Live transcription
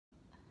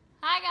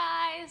Hi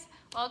guys,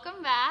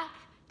 welcome back.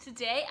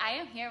 Today I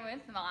am here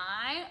with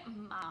my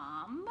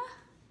mom,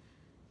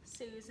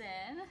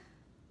 Susan,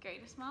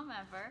 greatest mom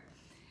ever.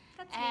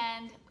 That's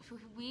and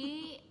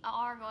we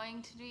are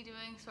going to be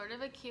doing sort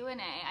of a Q&A.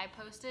 I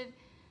posted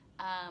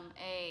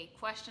a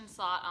question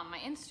slot on my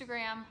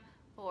Instagram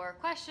for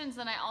questions,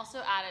 and I also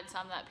added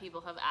some that people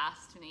have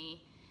asked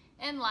me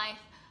in life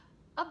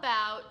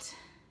about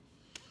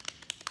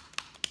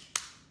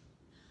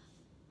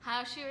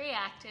how she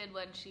reacted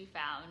when she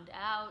found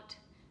out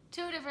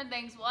two different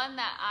things. One,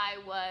 that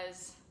I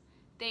was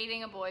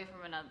dating a boy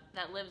from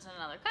that lives in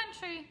another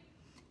country,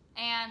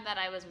 and that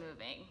I was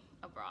moving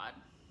abroad.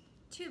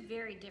 Two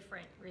very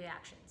different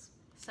reactions.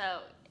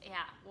 So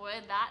yeah,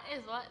 well, that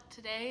is what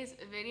today's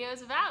video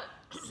is about.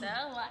 So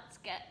let's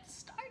get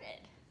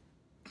started.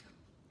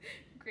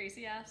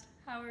 Gracie asked,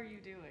 "How are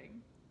you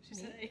doing?" She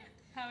said,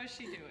 "How is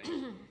she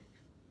doing?"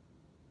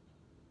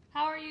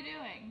 How are you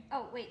doing?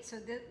 Oh, wait, so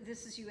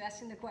this is you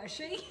asking the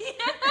question?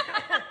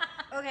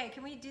 Okay,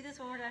 can we do this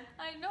one more time?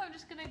 I know, I'm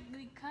just gonna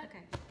cut.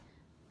 Okay.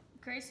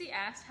 Gracie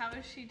asked, "How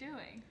is she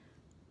doing?"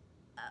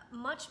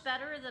 Much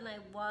better than I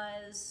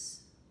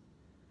was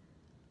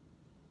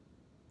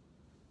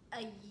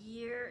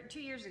 2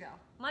 years ago.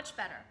 Much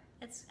better.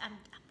 I'm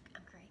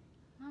great.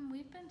 Mom,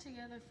 we've been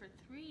together for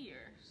 3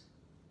 years.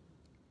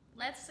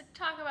 Let's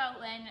talk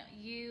about when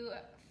you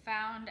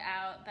found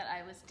out that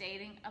I was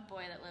dating a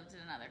boy that lived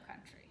in another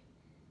country.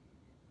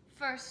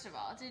 First of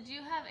all, did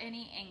you have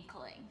any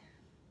inkling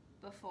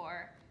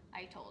before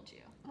I told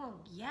you Well,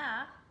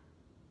 yeah.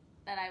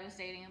 that I was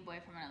dating a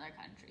boy from another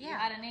country? Yeah. You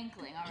had an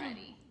inkling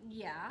already.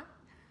 Yeah.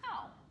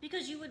 How?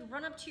 Because you would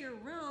run up to your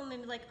room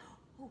and be like,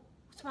 "Oh,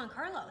 it's Juan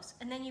Carlos,"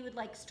 and then you would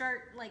like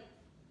start like.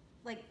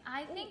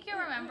 I think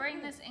you're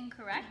remembering this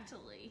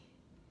incorrectly,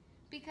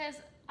 because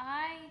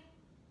I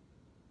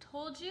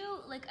told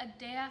you like a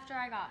day after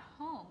I got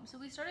home. So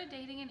we started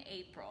dating in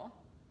April,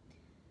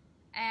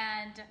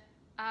 and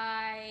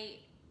I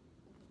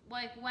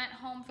went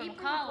home from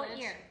April college. What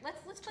year?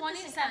 Let's put this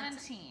in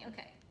 2017. context.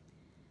 Okay.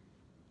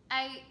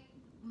 I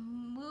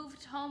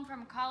moved home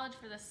from college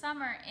for the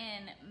summer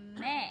in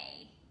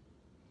May,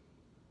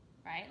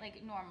 right?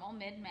 Like normal,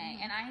 mid-May.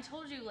 And I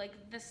told you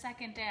like the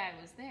second day I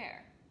was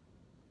there.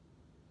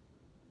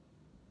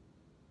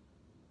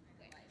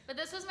 But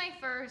this was my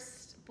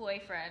first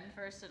boyfriend,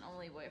 first and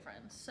only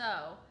boyfriend.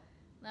 So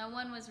no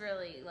one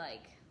really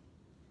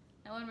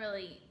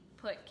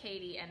put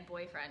Katie and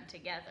boyfriend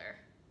together.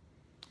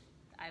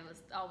 I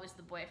was always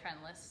the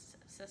boyfriendless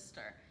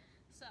sister.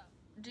 So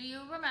do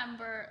you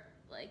remember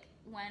like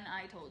when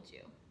I told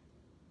you?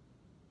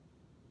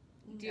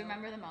 Do you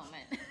remember the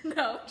moment?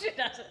 No, she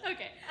doesn't.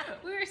 Okay.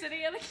 We were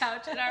sitting on the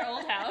couch in our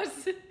old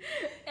house,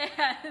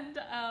 and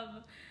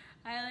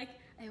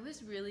I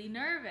was really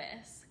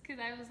nervous because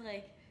I was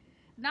like,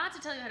 not to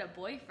tell you I had a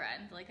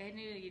boyfriend. Like I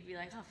knew you'd be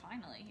like, "Oh,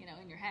 finally," you know,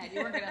 in your head.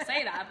 You weren't gonna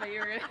say that, but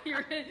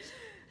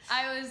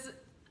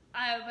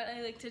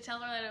but to tell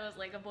her that it was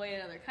like a boy in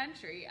another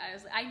country,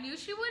 I knew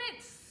she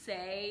wouldn't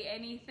say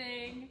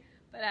anything,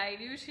 but I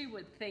knew she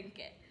would think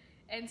it.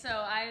 And so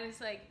I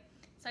was like,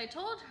 I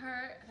told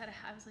her that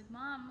I was like,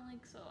 "Mom,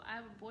 like, so I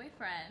have a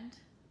boyfriend."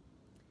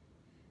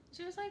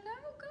 She was like,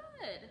 "Oh,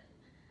 good."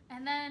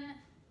 And then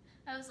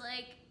I was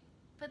like,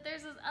 "But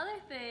there's this other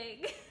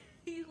thing.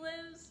 He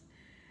lives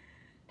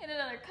in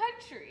another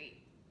country."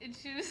 And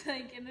she was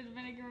like, "In the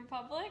Dominican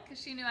Republic?" Because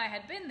she knew I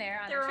had been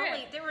there on a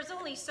trip. There was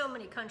only so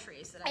many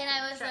countries that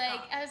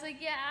I was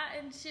like, "Yeah."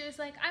 And she was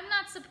like, "I'm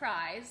not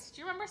surprised."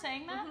 Do you remember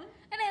saying that?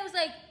 Mm-hmm. And I was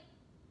like,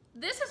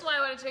 this is why I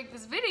want to make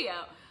this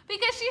video.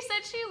 Because she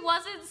said she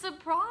wasn't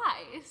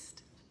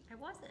surprised. I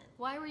wasn't.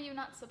 Why were you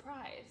not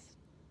surprised?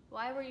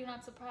 Why were you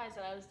not surprised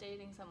that I was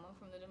dating someone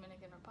from the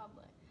Dominican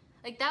Republic?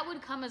 Like, that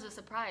would come as a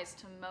surprise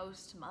to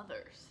most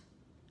mothers.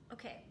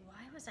 Okay,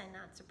 why was I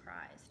not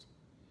surprised?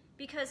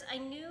 Because I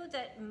knew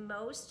that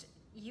most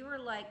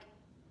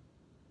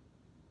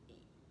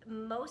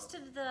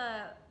of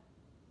the,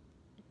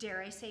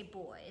 dare I say,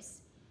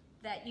 boys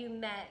that you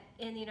met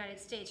in the United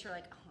States, you're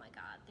like, "Oh my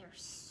God, they're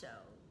so,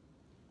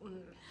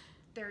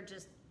 they're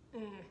just,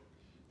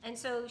 And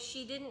so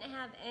she didn't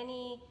have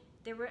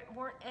there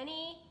weren't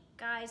any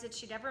guys that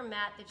she'd ever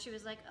met that she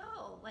was like,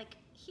 "Oh, like,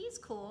 he's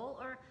cool,"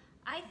 or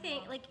I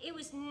think, like, it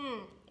was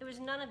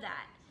none of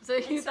that. So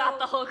you thought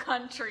the whole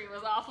country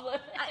was off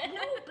limits?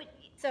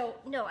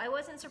 No, I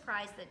wasn't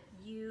surprised that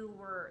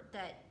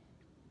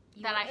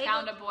I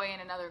found a boy in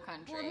another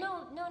country.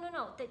 Well,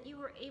 no, that you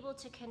were able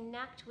to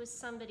connect with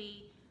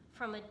somebody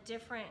from a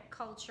different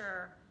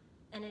culture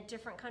and a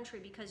different country,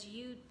 because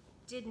you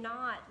did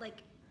not,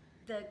 like,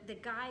 the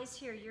guys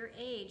here your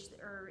age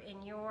or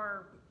in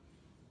your,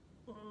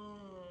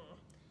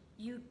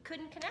 you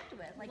couldn't connect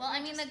with. Like, well, I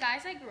mean, the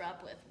guys I grew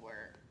up with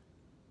were,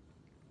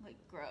 like,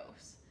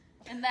 gross.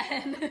 And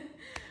then,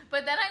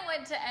 but then I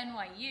went to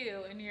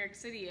NYU in New York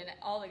City, and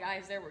all the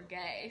guys there were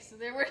gay, so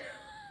there were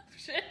no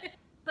option.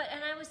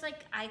 And I was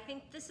like, I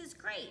think this is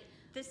great.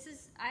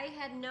 I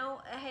had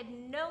no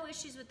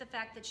issues with the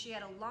fact that she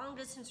had a long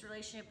distance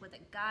relationship with a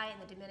guy in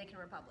the Dominican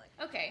Republic.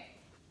 Okay,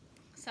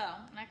 So,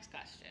 next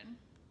question.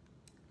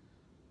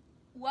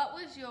 What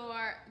was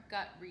your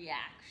gut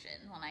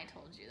reaction when I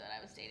told you that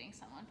I was dating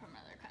someone from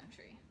another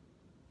country?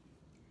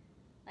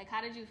 Like, how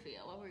did you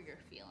feel? What were your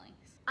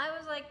feelings? I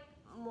was like,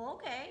 well,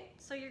 okay,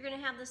 so you're gonna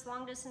have this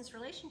long distance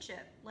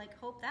relationship. Like,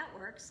 hope that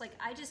works. Like,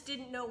 I just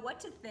didn't know what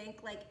to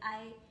think. Like,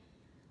 I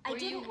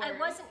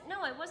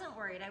wasn't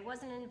worried. I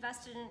wasn't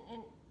invested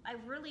I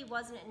really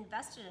wasn't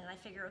invested in. I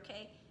figure,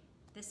 okay,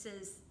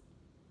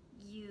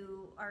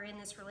 you are in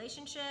this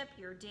relationship,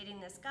 you're dating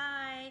this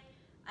guy.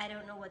 I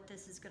don't know what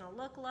this is gonna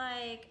look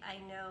like.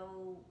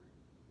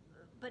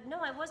 But no,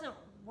 I wasn't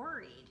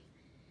worried.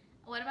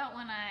 What about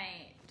when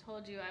I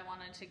told you I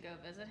wanted to go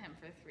visit him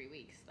for 3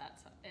 weeks?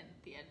 That's in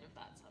the end of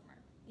that summer.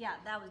 Yeah,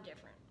 that was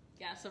different.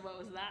 Yeah, so what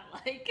was that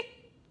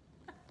like?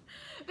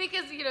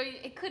 Because, you know,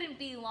 it couldn't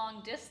be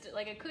long distance.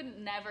 Like, I couldn't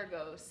never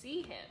go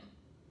see him.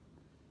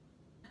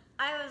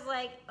 I was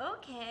like,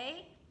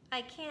 okay,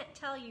 I can't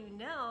tell you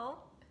no.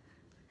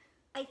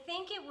 I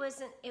think it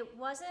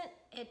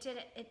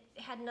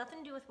had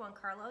nothing to do with Juan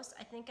Carlos.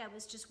 I think I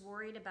was just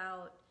worried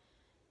about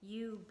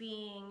you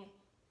being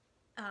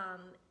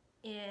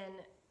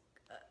in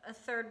a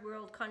third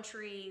world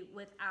country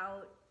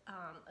without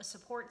a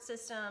support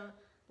system.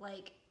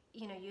 Like,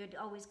 you know, you had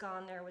always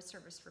gone there with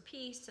Service for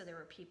Peace, so there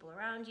were people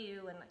around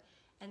you,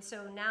 and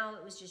so now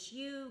it was just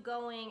you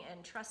going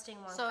and trusting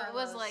Juan Carlos. So it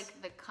was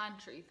like the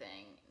country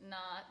thing,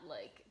 not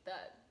like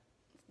that,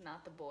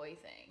 not the boy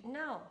thing.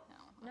 No.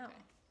 Okay.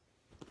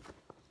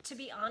 To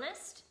be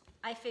honest,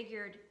 I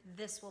figured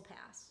this will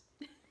pass.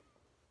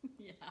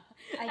 Yeah.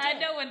 I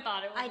did. No one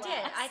thought it would last. I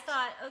did. I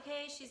thought,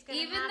 okay, she's gonna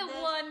Even have the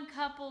this. one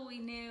couple we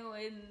knew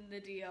in the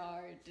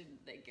DR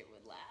didn't think it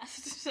would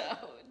last, so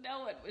no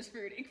one was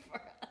rooting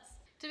for us.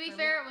 To be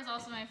fair, it was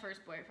also my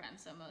first boyfriend,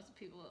 so most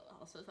people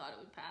also thought it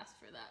would pass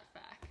for that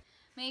fact.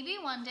 Maybe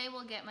one day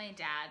we'll get my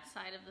dad's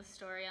side of the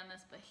story on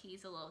this, but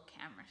he's a little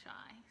camera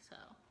shy, so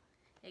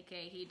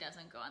aka he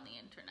doesn't go on the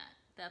internet.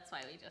 That's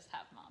why we just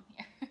have mom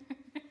here.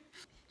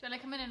 Do you want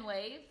to come in and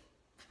wave?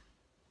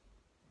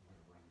 I'm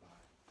gonna run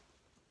by.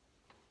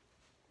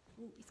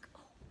 Ooh,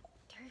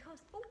 there he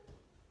goes. Ooh.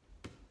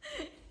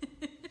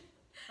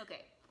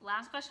 Okay,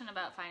 last question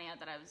about finding out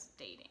that I was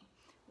dating.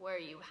 Were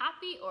you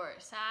happy or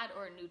sad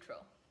or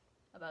neutral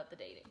about the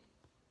dating?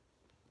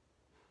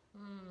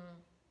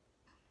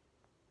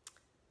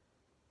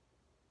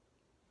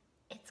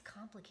 It's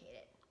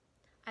complicated.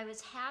 I was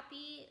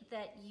happy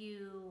that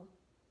you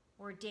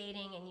were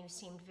dating and you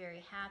seemed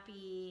very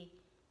happy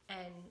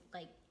and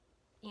like,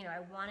 you know,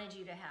 I wanted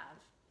you to have,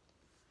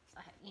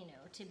 you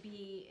know, to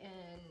be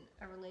in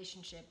a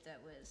relationship that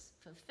was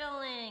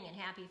fulfilling and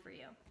happy for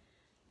you.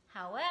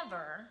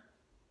 However,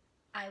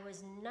 I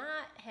was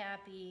not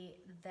happy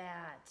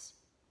that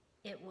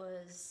it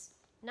was,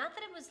 not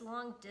that it was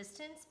long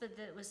distance, but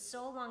that it was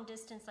so long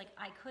distance, like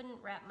I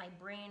couldn't wrap my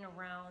brain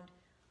around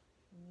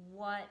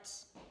what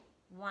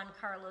Juan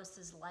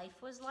Carlos's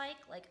life was like.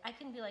 Like I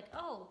can be like,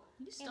 oh.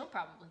 You still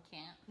probably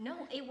can't.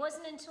 No, it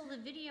wasn't until the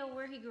video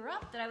where he grew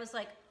up that I was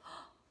like,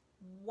 oh,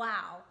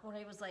 wow. When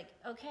I was like,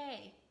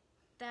 okay,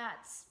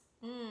 that's,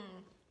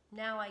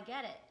 now I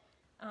get it.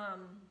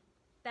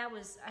 That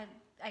was,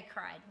 I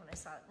cried when I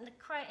saw it. And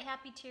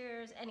happy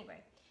tears,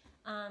 anyway.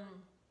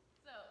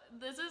 So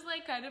this is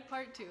like kind of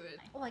part 2.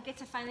 Oh, I get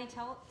to finally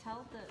tell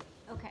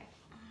the, okay.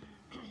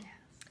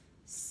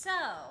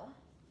 So,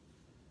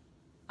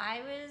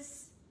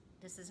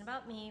 this isn't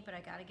about me, but I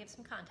gotta give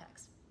some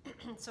context.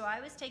 So I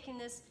was taking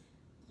this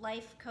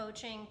life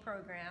coaching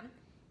program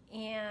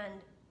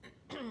and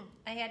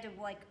I had to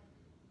like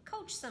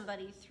coach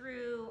somebody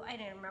through, I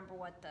didn't remember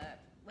what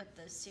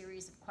the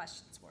series of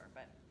questions were,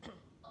 but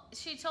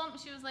she told me,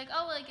 she was like,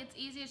 oh, like it's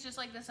easy, it's just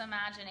like this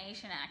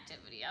imagination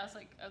activity. I was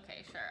like,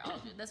 okay, sure, I'll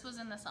do. This was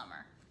in the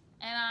summer.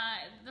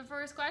 And the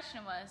first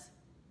question was,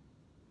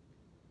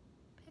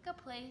 pick a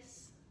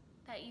place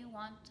that you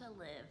want to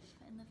live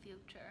in the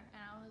future.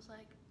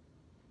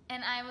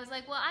 And I was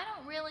like, well, I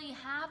don't really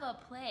have a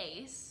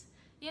place.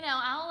 You know,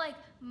 I'll like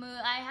move,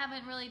 I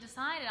haven't really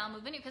decided I'll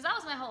move in here. Because that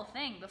was my whole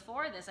thing.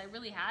 Before this, I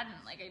really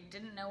hadn't. Like, I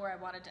didn't know where I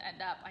wanted to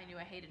end up. I knew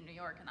I hated New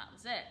York and that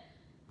was it.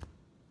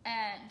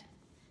 And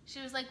she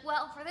was like,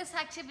 well, for this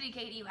activity,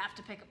 Katie, you have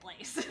to pick a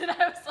place. And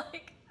I was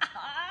like,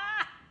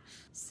 ah.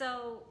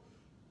 So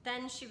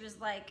then she was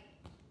like,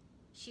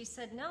 she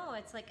said, no,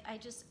 it's like,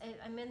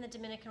 I'm in the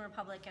Dominican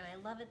Republic and I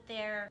love it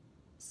there.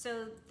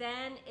 So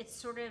then it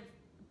sort of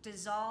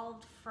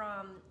dissolved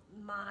from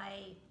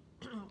my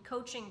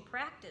coaching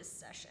practice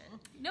session.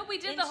 No, we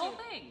did the whole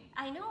thing.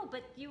 I know,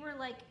 but you were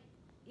like,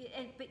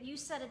 but you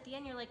said at the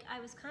end, you're like, I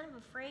was kind of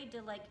afraid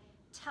to like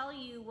tell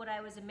you what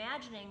I was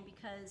imagining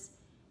because,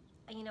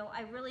 you know,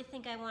 I really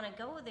think I want to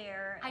go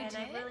there. I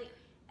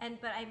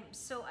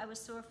was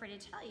so afraid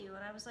to tell you.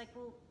 And I was like,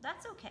 well,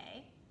 that's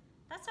okay.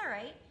 That's all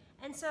right.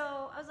 And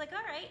so I was like,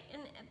 all right.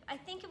 And I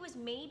think it was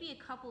maybe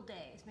a couple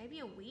days, maybe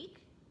a week.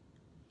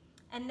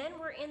 And then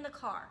we're in the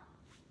car.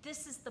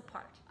 This is the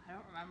part. I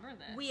don't remember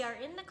this. We are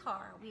in the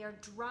car. We are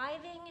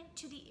driving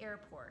to the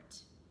airport.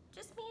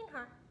 Just me and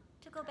her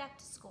to go back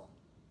to school.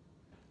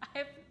 I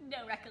have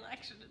no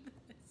recollection of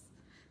this.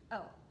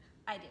 Oh,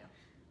 I do.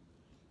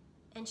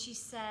 And she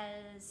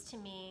says to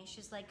me,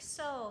 she's like,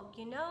 so,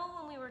 you know,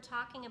 when we were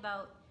talking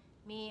about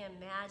me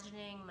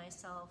imagining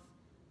myself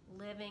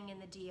living in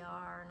the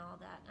DR and all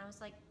that, and I was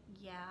like,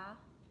 yeah.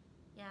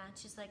 And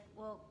she's like,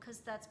 well, because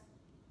that's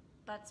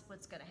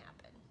what's gonna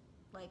happen.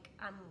 Like,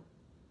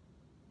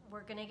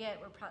 we're gonna get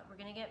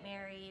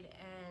married,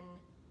 and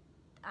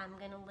I'm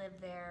gonna live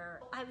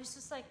there. I was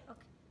just like,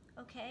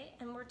 okay,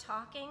 and we're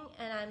talking,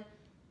 and I'm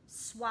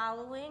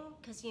swallowing,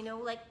 because you know,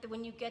 like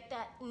when you get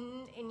that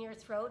in your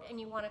throat and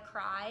you want to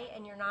cry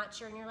and you're not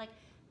sure, and you're like,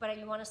 but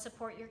you want to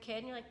support your kid,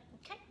 and you're like,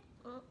 okay,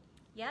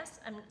 yes,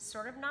 I'm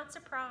sort of not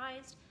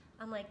surprised.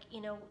 I'm like, you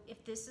know,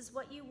 if this is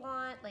what you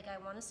want, like I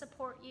want to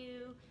support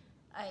you,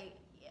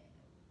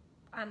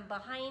 I'm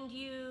behind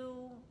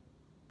you.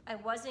 I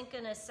wasn't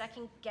gonna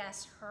second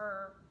guess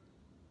her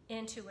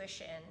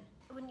intuition.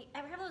 When you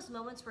ever have those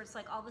moments where it's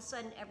like all of a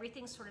sudden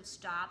everything sort of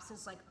stops and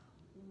it's like,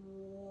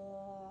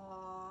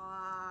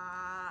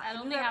 that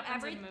only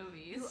happens in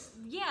movies.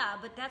 Yeah,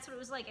 but that's what it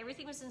was like.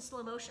 Everything was in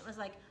slow motion. It was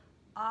like,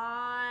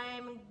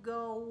 I'm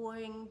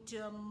going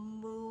to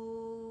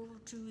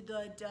move to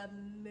the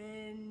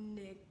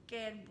Dominican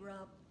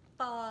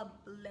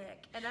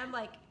Republic. And I'm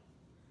like,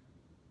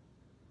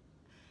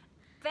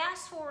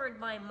 fast forward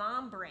my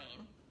mom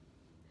brain.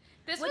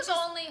 This was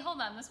only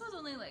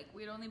like,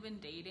 we'd only been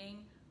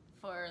dating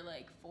for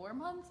like 4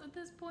 months at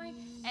this point,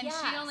 and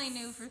yes. she only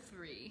knew for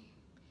 3.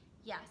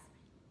 Yes.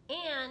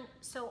 And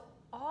so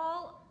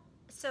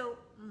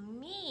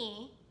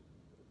me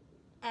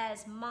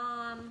as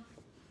mom,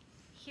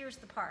 here's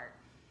the part,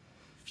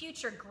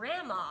 future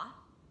grandma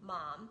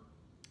mom,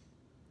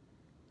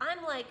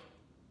 I'm like,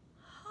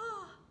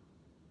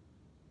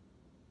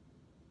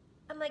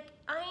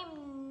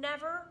 I'm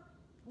never,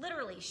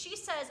 literally, she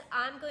says,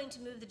 I'm going to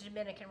move to the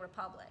Dominican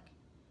Republic.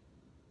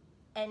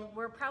 And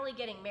we're probably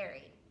getting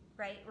married,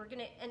 right?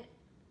 And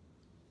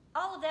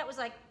all of that was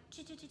like,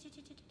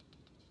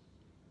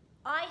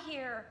 I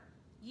hear,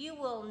 you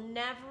will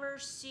never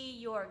see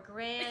your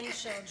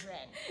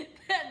grandchildren.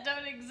 That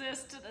don't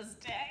exist to this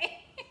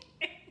day.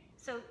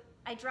 So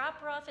I drop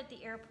her off at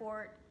the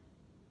airport.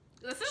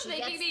 This is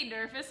making me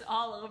nervous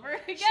all over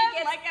again.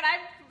 And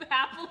I'm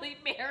happily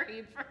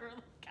married for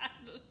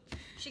kind of.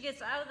 She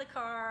gets out of the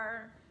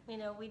car. You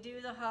know, we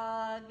do the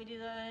hug. We do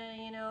the,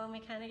 you know, and we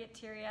kind of get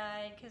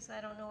teary-eyed because I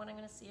don't know when I'm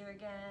going to see her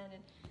again.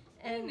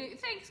 And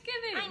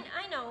Thanksgiving.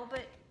 I know,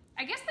 but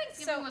I guess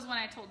Thanksgiving was when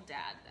I told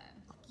Dad then.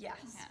 Yes.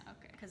 Yeah.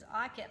 Okay. Because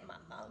I kept my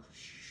mouth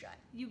shut.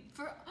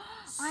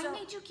 I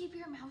made you keep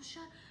your mouth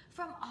shut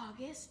from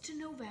August to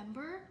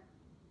November.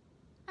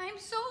 I'm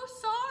so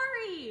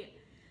sorry.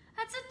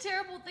 That's a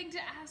terrible thing to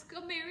ask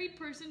a married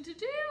person to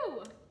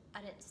do.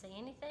 I didn't say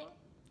anything.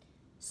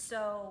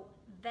 So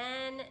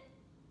then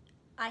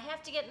I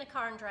have to get in the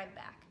car and drive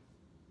back.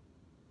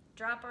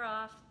 Drop her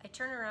off. I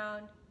turn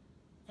around.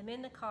 I'm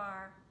in the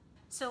car.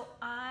 So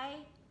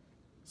I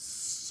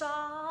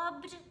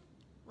sobbed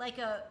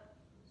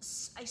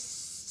I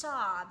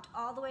sobbed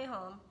all the way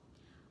home.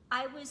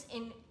 I was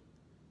in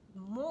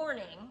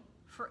mourning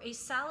for a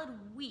solid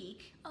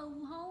week.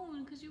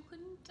 Alone, because you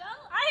couldn't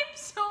tell. I'm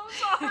so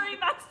sorry.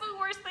 That's the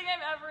worst thing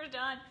I've ever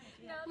done.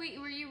 Yeah. Wait,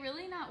 were you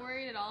really not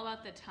worried at all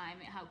about the time,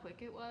 how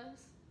quick it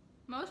was?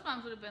 Most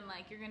moms would have been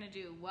like, you're going to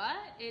do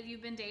what? If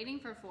you've been dating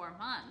for 4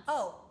 months.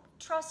 Oh,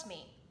 trust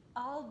me.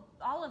 All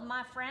of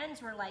my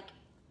friends were like,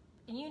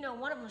 and you know,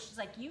 one of them, she's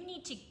like, you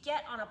need to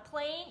get on a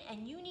plane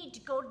and you need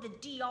to go to the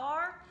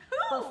DR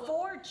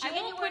before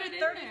January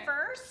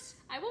 31st.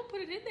 I won't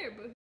put it in there,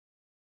 but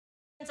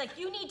it's like,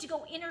 you need to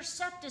go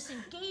intercept this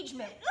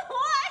engagement.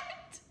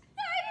 What?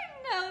 I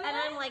didn't know that. And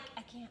I'm like,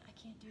 I can't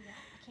do that.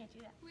 I can't do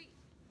that. Wait,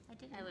 I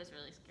didn't. I was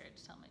really scared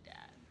to tell my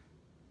dad.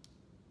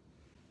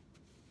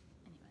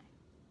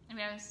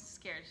 Anyway, I was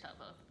scared to tell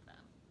both of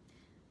them.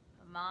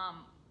 But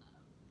Mom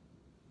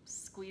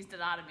squeezed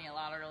it out of me a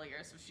lot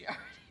earlier, so she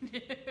already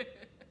knew.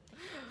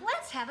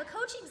 Let's have a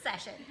coaching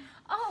session.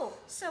 Oh,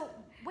 so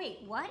wait,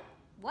 what?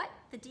 What?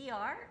 The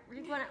DR?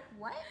 You want to,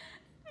 what?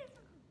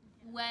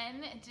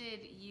 When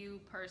did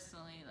you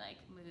personally like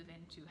move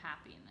into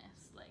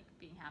happiness, like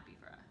being happy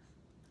for us?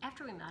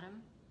 After we met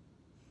him.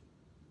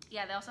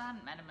 Yeah, they also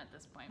hadn't met him at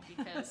this point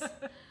because,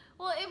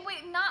 well,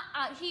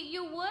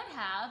 you would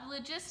have,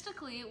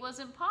 logistically, it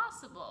wasn't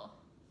possible.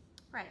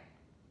 Right.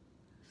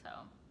 So,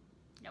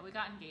 yeah, we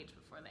got engaged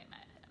before they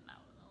met him.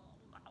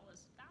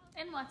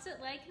 And what's it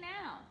like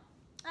now?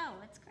 Oh,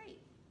 it's great.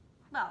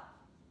 Well,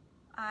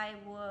 I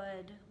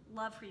would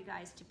love for you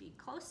guys to be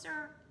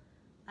closer.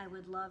 I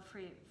would love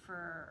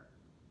for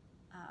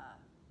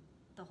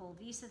the whole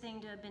visa thing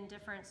to have been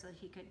different so that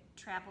he could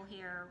travel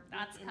here.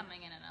 That's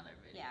coming in another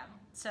video. Yeah.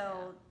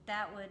 So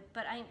that would,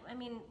 but I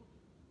mean,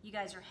 you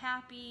guys are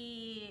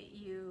happy.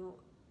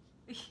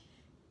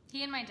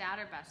 He and my dad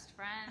are best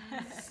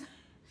friends.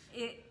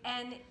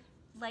 And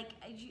like,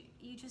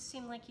 you just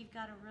seem like you've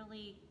got a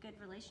really good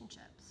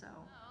relationship, so.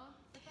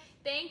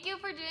 Thank you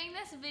for doing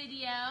this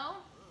video.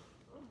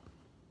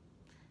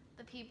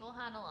 The people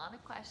had a lot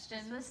of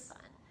questions. This was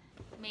fun.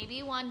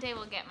 Maybe one day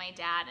we'll get my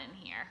dad in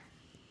here.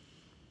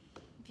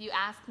 If you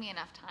ask me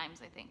enough times,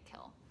 I think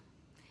kill.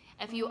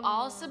 If you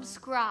all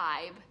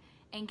subscribe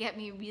and get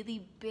me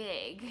really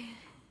big,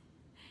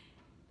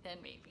 then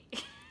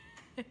maybe.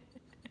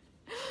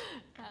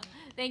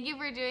 Thank you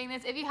for doing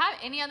this. If you have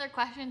any other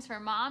questions for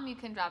Mom, you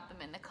can drop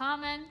them in the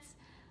comments.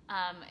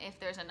 If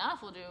there's enough,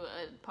 we'll do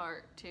a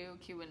part 2,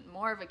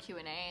 more of a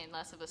Q&A and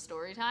less of a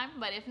story time.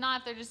 But if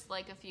not, if they're just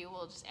like a few,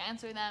 we'll just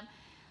answer them.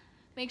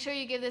 Make sure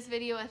you give this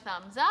video a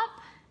thumbs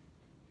up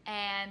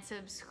and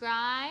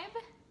subscribe.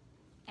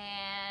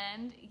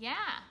 And yeah,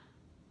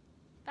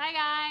 bye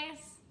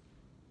guys.